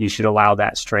 you should allow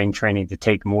that strength training to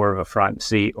take more of a front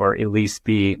seat, or at least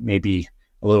be maybe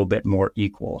a little bit more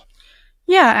equal.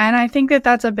 Yeah. And I think that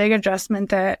that's a big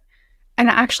adjustment and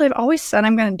actually I've always said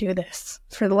I'm going to do this.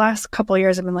 For the last couple of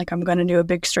years, I've been like, I'm going to do a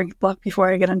big strength block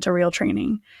before I get into real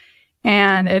training.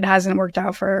 And it hasn't worked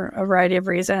out for a variety of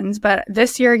reasons. But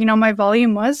this year, my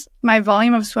volume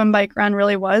of swim, bike, run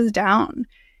really was down,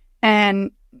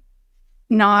 and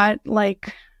not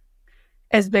like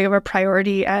as big of a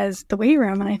priority as the weight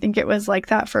room. And I think it was like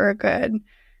that for a good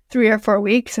 3 or 4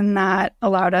 weeks. And that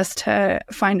allowed us to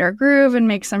find our groove and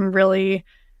make some really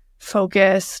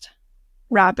focused,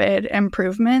 rapid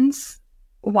improvements.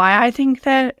 Why I think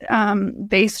that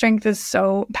base strength is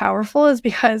so powerful is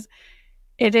because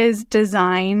it is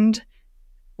designed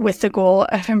with the goal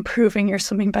of improving your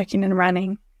swimming, biking, and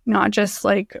running, not just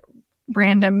like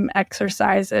random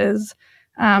exercises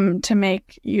to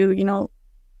make you,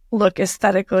 look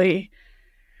aesthetically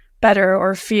better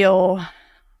or feel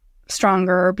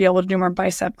stronger or be able to do more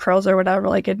bicep curls or whatever.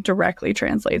 Like, it directly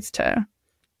translates to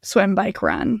swim, bike,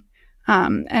 run,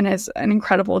 and is an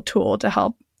incredible tool to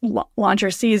help launch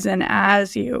your season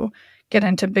as you get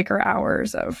into bigger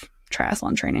hours of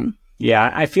triathlon training.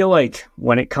 Yeah, I feel like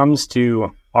when it comes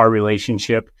to our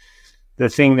relationship, the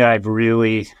thing that I've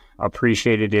really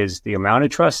appreciated is the amount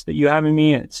of trust that you have in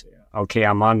me. It's okay,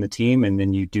 I'm on the team, and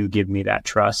then you do give me that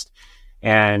trust.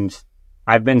 And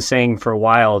I've been saying for a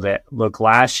while that, look,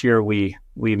 last year we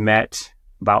met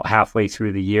about halfway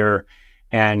through the year,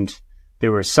 and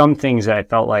there were some things that I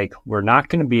felt like we're not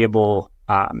going to be able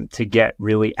to get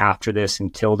really after this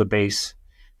until the base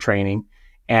training.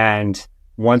 And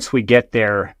once we get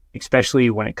there, especially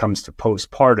when it comes to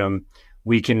postpartum,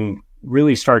 we can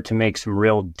really start to make some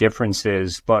real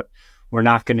differences, but we're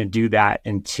not going to do that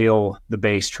until the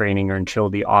base training or until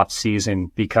the off season,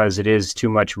 because it is too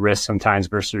much risk sometimes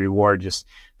versus reward, just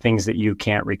things that you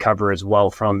can't recover as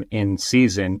well from in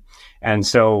season. And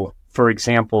so, for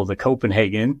example, the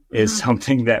Copenhagen is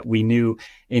something that we knew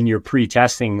in your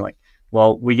pre-testing, like,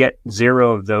 well, we get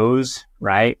 0 of those,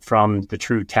 right, from the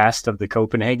true test of the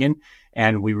Copenhagen,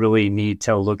 and we really need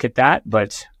to look at that.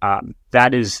 But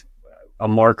that is a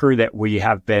marker that we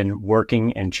have been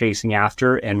working and chasing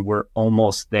after, and we're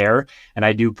almost there. And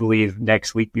I do believe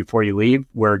next week before you leave,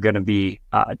 we're going to be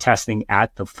testing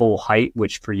at the full height,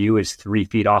 which for you is 3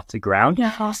 feet off the ground.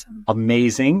 Yeah, awesome.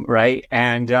 Amazing, right?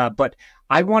 And but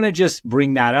I want to just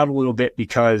bring that out a little bit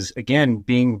because, again,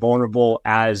 being vulnerable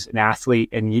as an athlete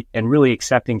and really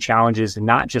accepting challenges and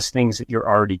not just things that you're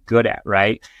already good at,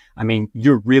 right? I mean,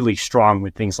 you're really strong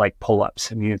with things like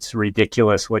pull-ups. I mean, it's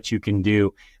ridiculous what you can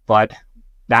do, but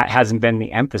that hasn't been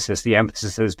the emphasis. The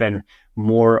emphasis has been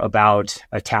more about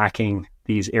attacking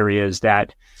these areas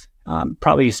that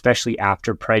probably, especially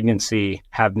after pregnancy,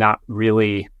 have not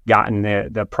really gotten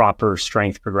the proper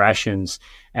strength progressions.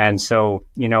 And so,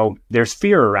 there's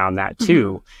fear around that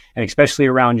too, and especially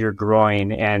around your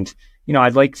groin. And,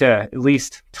 I'd like to at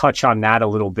least touch on that a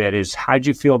little bit. Is how did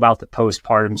you feel about the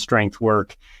postpartum strength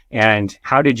work? And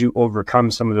how did you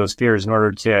overcome some of those fears in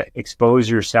order to expose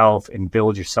yourself and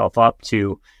build yourself up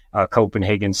to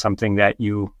Copenhagen, something that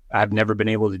you have never been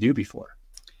able to do before?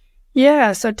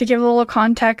 Yeah, so to give a little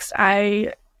context,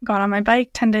 I got on my bike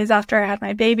 10 days after I had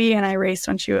my baby, and I raced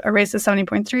a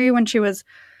 70.3 when she was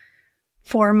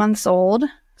 4 months old.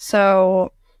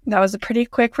 So that was a pretty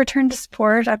quick return to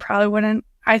sport.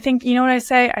 I think, you know what I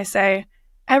say? I say,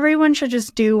 everyone should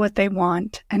just do what they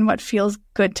want and what feels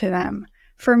good to them.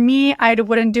 For me, I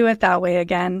wouldn't do it that way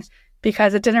again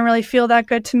because it didn't really feel that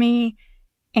good to me.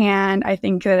 And I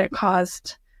think that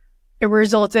it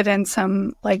resulted in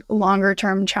some like longer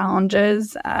term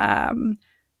challenges,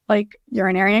 like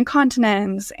urinary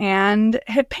incontinence and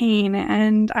hip pain.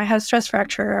 And I had a stress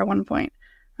fracture at one point.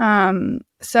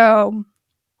 So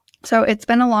it's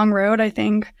been a long road. I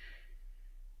think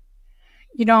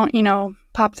you don't,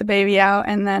 pop the baby out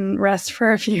and then rest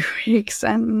for a few weeks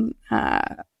and,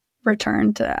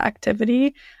 return to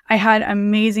activity. I had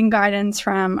amazing guidance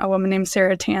from a woman named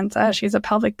Sarah Tanza. She's a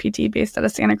pelvic PT based out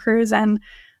of Santa Cruz, and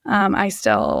I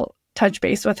still touch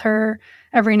base with her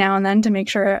every now and then to make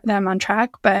sure that I'm on track.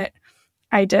 But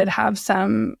I did have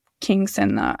some kinks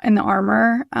in the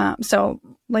armor, so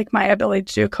like my ability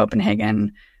to do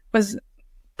Copenhagen was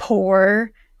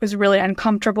poor. It was really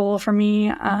uncomfortable for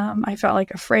me. I felt like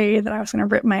afraid that I was going to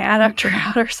rip my adductor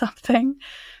out or something.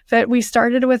 But we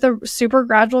started with a super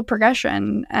gradual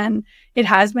progression, and it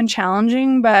has been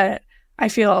challenging, but I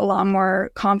feel a lot more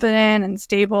confident and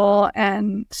stable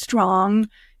and strong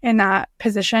in that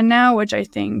position now, which I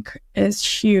think is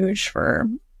huge for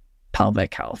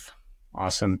pelvic health.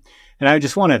 Awesome. And I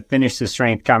just want to finish the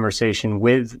strength conversation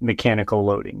with mechanical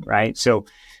loading, right? So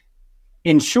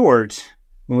in short,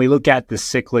 when we look at the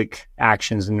cyclic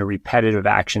actions and the repetitive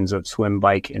actions of swim,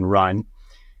 bike, and run,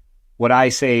 what I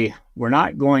say, we're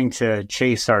not going to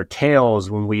chase our tails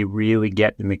when we really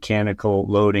get the mechanical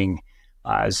loading.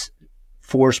 As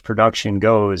force production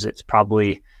goes, it's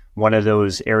probably one of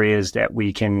those areas that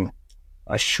we can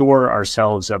assure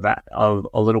ourselves of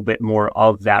a little bit more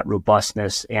of that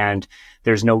robustness. And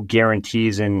there's no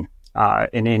guarantees in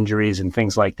injuries and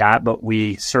things like that, but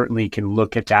we certainly can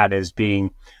look at that as being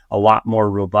a lot more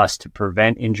robust to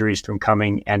prevent injuries from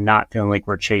coming and not feeling like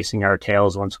we're chasing our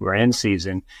tails once we're in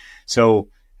season. So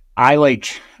I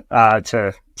like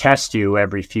to test you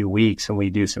every few weeks, and we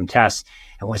do some tests.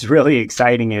 And what's really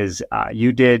exciting is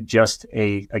you did just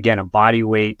a body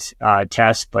weight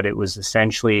test, but it was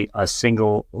essentially a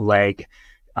single leg.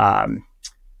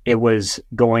 It was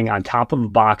going on top of a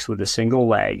box with a single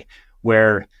leg,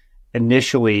 where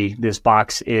initially this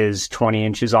box is 20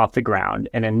 inches off the ground.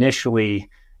 And initially,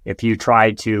 if you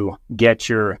try to get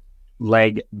your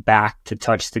leg back to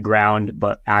touch the ground,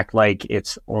 but act like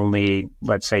it's only,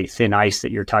 let's say, thin ice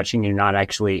that you're touching. You're not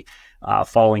actually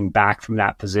falling back from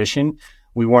that position.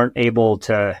 We weren't able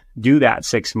to do that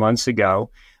 6 months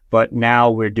ago, but now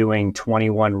we're doing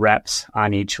 21 reps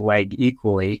on each leg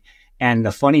equally. And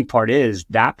the funny part is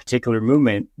that particular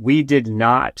movement, we did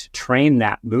not train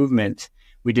that movement.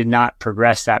 We did not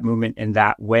progress that movement in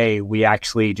that way. We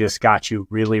actually just got you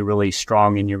really, really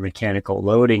strong in your mechanical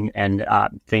loading, and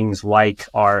things like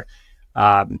our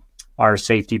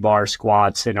safety bar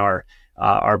squats and our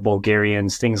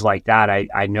Bulgarians, things like that,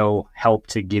 I know help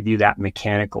to give you that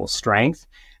mechanical strength.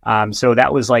 So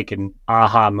that was like an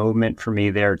aha moment for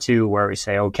me there too, where we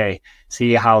say, okay,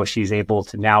 see how she's able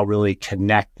to now really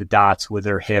connect the dots with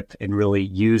her hip and really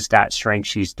use that strength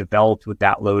she's developed with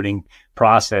that loading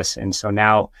process. And so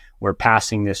now we're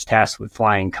passing this test with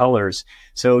flying colors.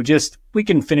 So just, we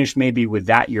can finish maybe with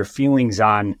that, your feelings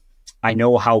on, I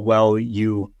know how well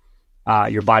your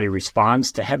body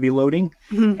responds to heavy loading.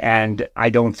 Mm-hmm. And I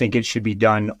don't think it should be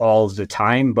done all the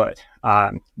time, but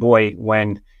boy,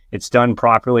 when it's done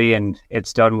properly and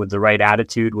it's done with the right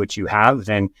attitude, which you have,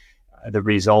 then the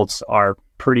results are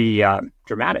pretty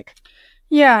dramatic.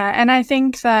 Yeah. And I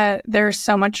think that there's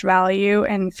so much value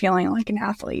in feeling like an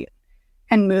athlete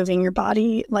and moving your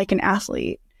body like an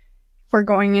athlete. We're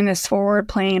going in this forward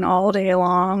plane all day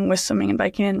long with swimming and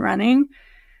biking and running.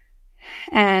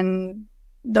 And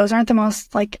those aren't the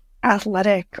most like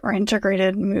athletic or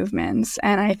integrated movements.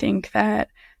 And I think that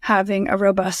having a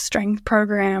robust strength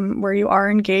program where you are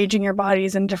engaging your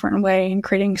bodies in a different way and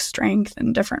creating strength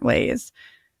in different ways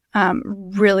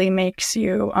really makes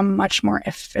you a much more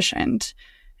efficient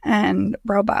and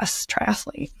robust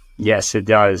triathlete. Yes, it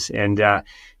does. And,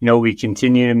 we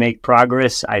continue to make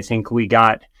progress. I think we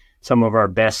got some of our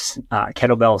best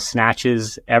kettlebell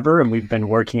snatches ever, and we've been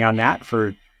working on that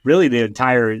for really the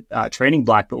entire training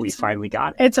block, but we finally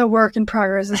got it. It's a work in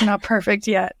progress. It's not perfect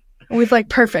yet. We'd like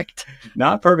perfect.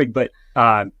 Not perfect, but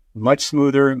much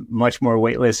smoother, much more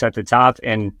weightless at the top.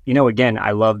 And, again,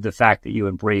 I love the fact that you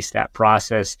embrace that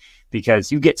process,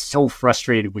 because you get so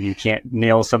frustrated when you can't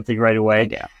nail something right away.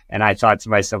 Yeah. And I thought to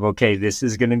myself, okay, this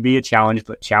is going to be a challenge,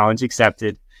 but challenge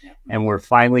accepted. Yeah. And we're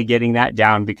finally getting that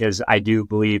down, because I do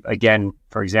believe, again,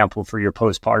 for example, for your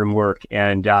postpartum work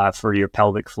and for your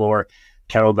pelvic floor,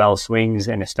 kettlebell swings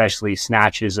and especially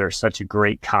snatches are such a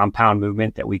great compound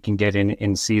movement that we can get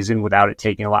in season without it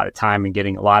taking a lot of time and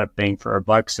getting a lot of bang for our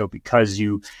buck. So because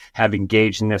you have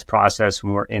engaged in this process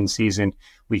when we're in season,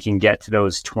 we can get to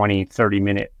those 20,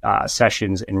 30-minute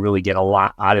sessions and really get a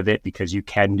lot out of it, because you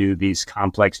can do these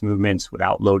complex movements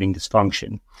without loading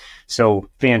dysfunction. So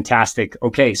fantastic.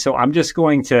 Okay, so I'm just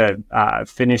going to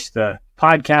finish the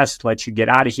podcast, let you get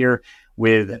out of here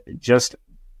with just,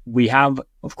 we have,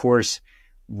 of course,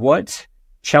 what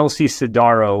Chelsea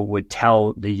Sodaro would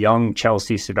tell the young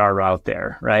Chelsea Sodaro out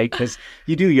there, right? Because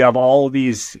you have all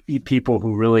these people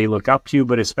who really look up to you,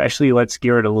 but especially let's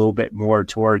gear it a little bit more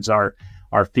towards our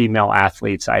female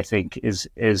athletes. I think is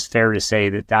fair to say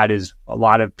that is a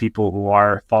lot of people who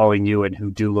are following you and who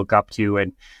do look up to you.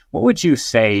 And what would you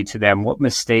say to them? What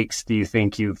mistakes do you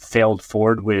think you've failed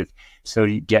forward with so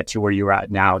you get to where you're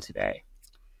at now today?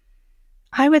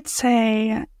 I would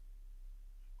say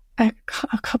a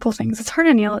couple things. It's hard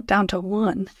to nail it down to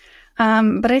one.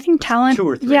 But I think talent, 2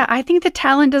 or 3. Yeah, I think the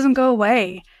talent doesn't go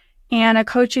away. And a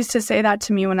coach used to say that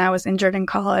to me when I was injured in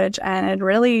college, and it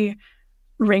really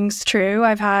rings true.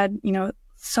 I've had,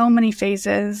 so many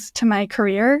phases to my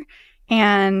career.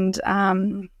 And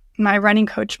my running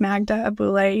coach, Magda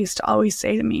Abule, used to always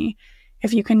say to me,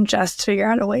 if you can just figure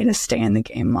out a way to stay in the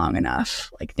game long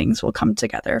enough, like things will come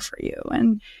together for you.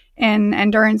 And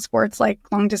endurance sports like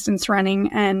long distance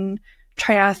running and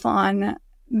triathlon,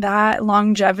 that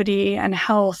longevity and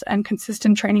health and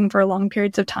consistent training for long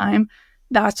periods of time,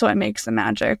 that's what makes the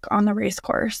magic on the race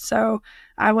course. So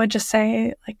I would just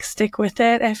say, like, stick with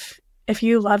it if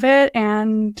you love it,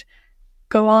 and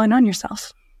go all in on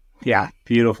yourself. Yeah,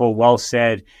 beautiful. Well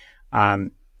said.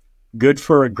 Good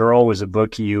for a Girl was a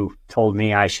book you told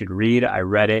me I should read. I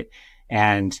read it.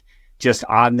 And just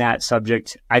on that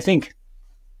subject, I think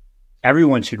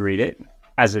everyone should read it.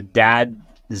 As a dad,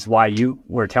 this is why you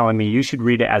were telling me you should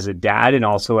read it as a dad and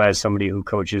also as somebody who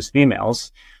coaches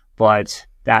females. But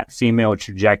that female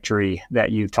trajectory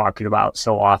that you've talked about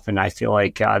so often, I feel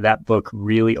like that book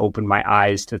really opened my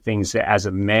eyes to things that as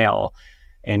a male,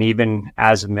 and even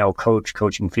as a male coach,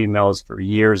 coaching females for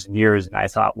years and years, and I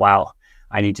thought, wow,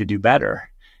 I need to do better.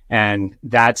 And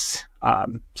that's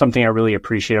something I really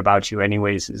appreciate about you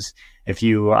anyways, is if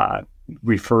you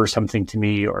refer something to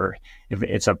me, or if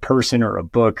it's a person or a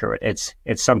book, or it's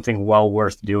something well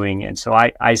worth doing. And so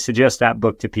I suggest that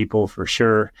book to people for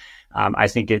sure. I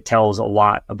think it tells a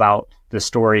lot about the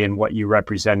story and what you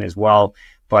represent as well.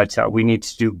 But we need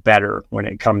to do better when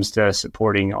it comes to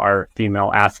supporting our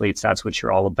female athletes. That's what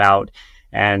you're all about.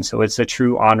 And so it's a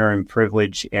true honor and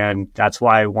privilege. And that's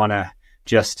why I want to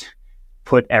just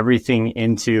put everything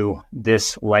into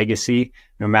this legacy.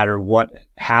 No matter what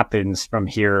happens from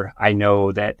here, I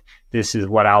know that this is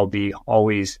what I'll be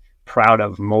always proud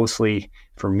of, mostly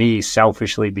for me,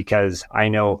 selfishly, because I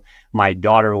know my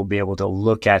daughter will be able to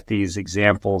look at these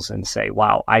examples and say,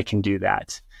 wow, I can do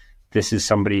that. This is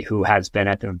somebody who has been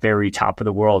at the very top of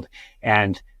the world.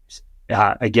 And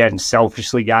again,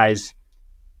 selfishly, guys,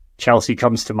 Chelsea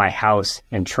comes to my house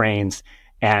and trains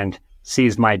and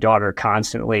sees my daughter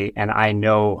constantly. And I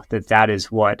know that that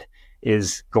is what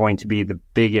is going to be the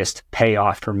biggest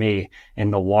payoff for me in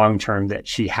the long term, that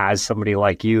she has somebody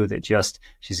like you that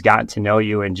she's gotten to know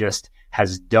you and just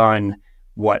has done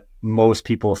what most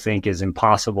people think is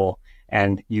impossible.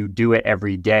 And you do it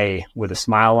every day with a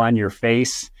smile on your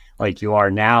face, like you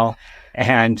are now,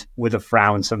 and with a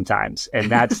frown sometimes.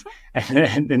 And that's,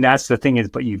 and that's the thing is,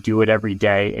 but you do it every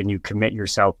day and you commit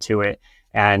yourself to it.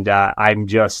 And I'm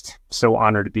just so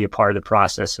honored to be a part of the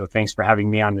process. So thanks for having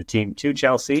me on the team too,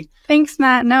 Chelsea. Thanks,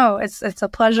 Matt. No, it's a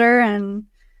pleasure. And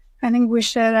I think we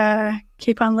should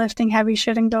keep on lifting heavy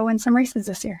shit and go win some races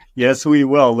this year. Yes, we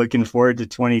will. Looking forward to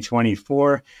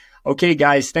 2024. Okay,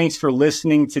 guys, thanks for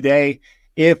listening today.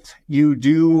 If you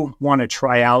do want to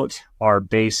try out our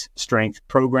base strength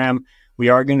program, we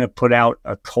are going to put out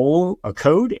a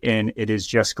code, and it is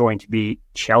just going to be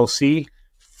Chelsea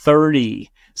 30.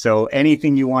 So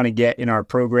anything you want to get in our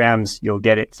programs, you'll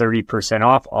get it 30%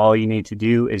 off. All you need to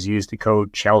do is use the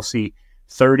code Chelsea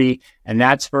 30. And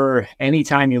that's for any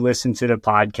time you listen to the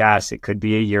podcast. It could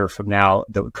be a year from now.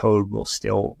 The code will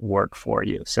still work for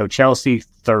you. So Chelsea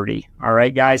 30. All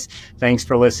right, guys. Thanks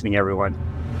for listening, everyone.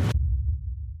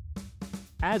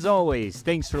 As always,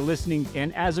 thanks for listening.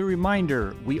 And as a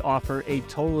reminder, we offer a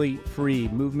totally free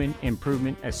movement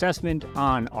improvement assessment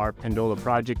on our Pendola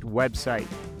Project website.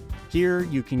 Here,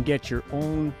 you can get your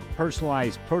own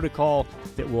personalized protocol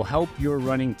that will help your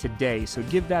running today. So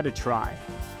give that a try.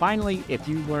 Finally, if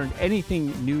you learned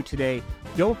anything new today,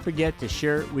 don't forget to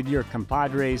share it with your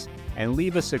compadres and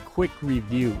leave us a quick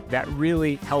review. That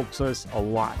really helps us a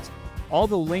lot. All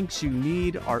the links you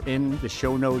need are in the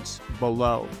show notes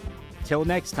below. Till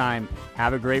next time,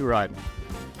 have a great run.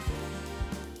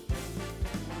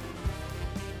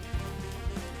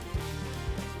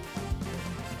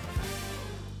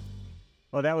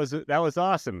 Oh, that was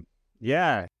awesome.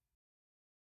 Yeah.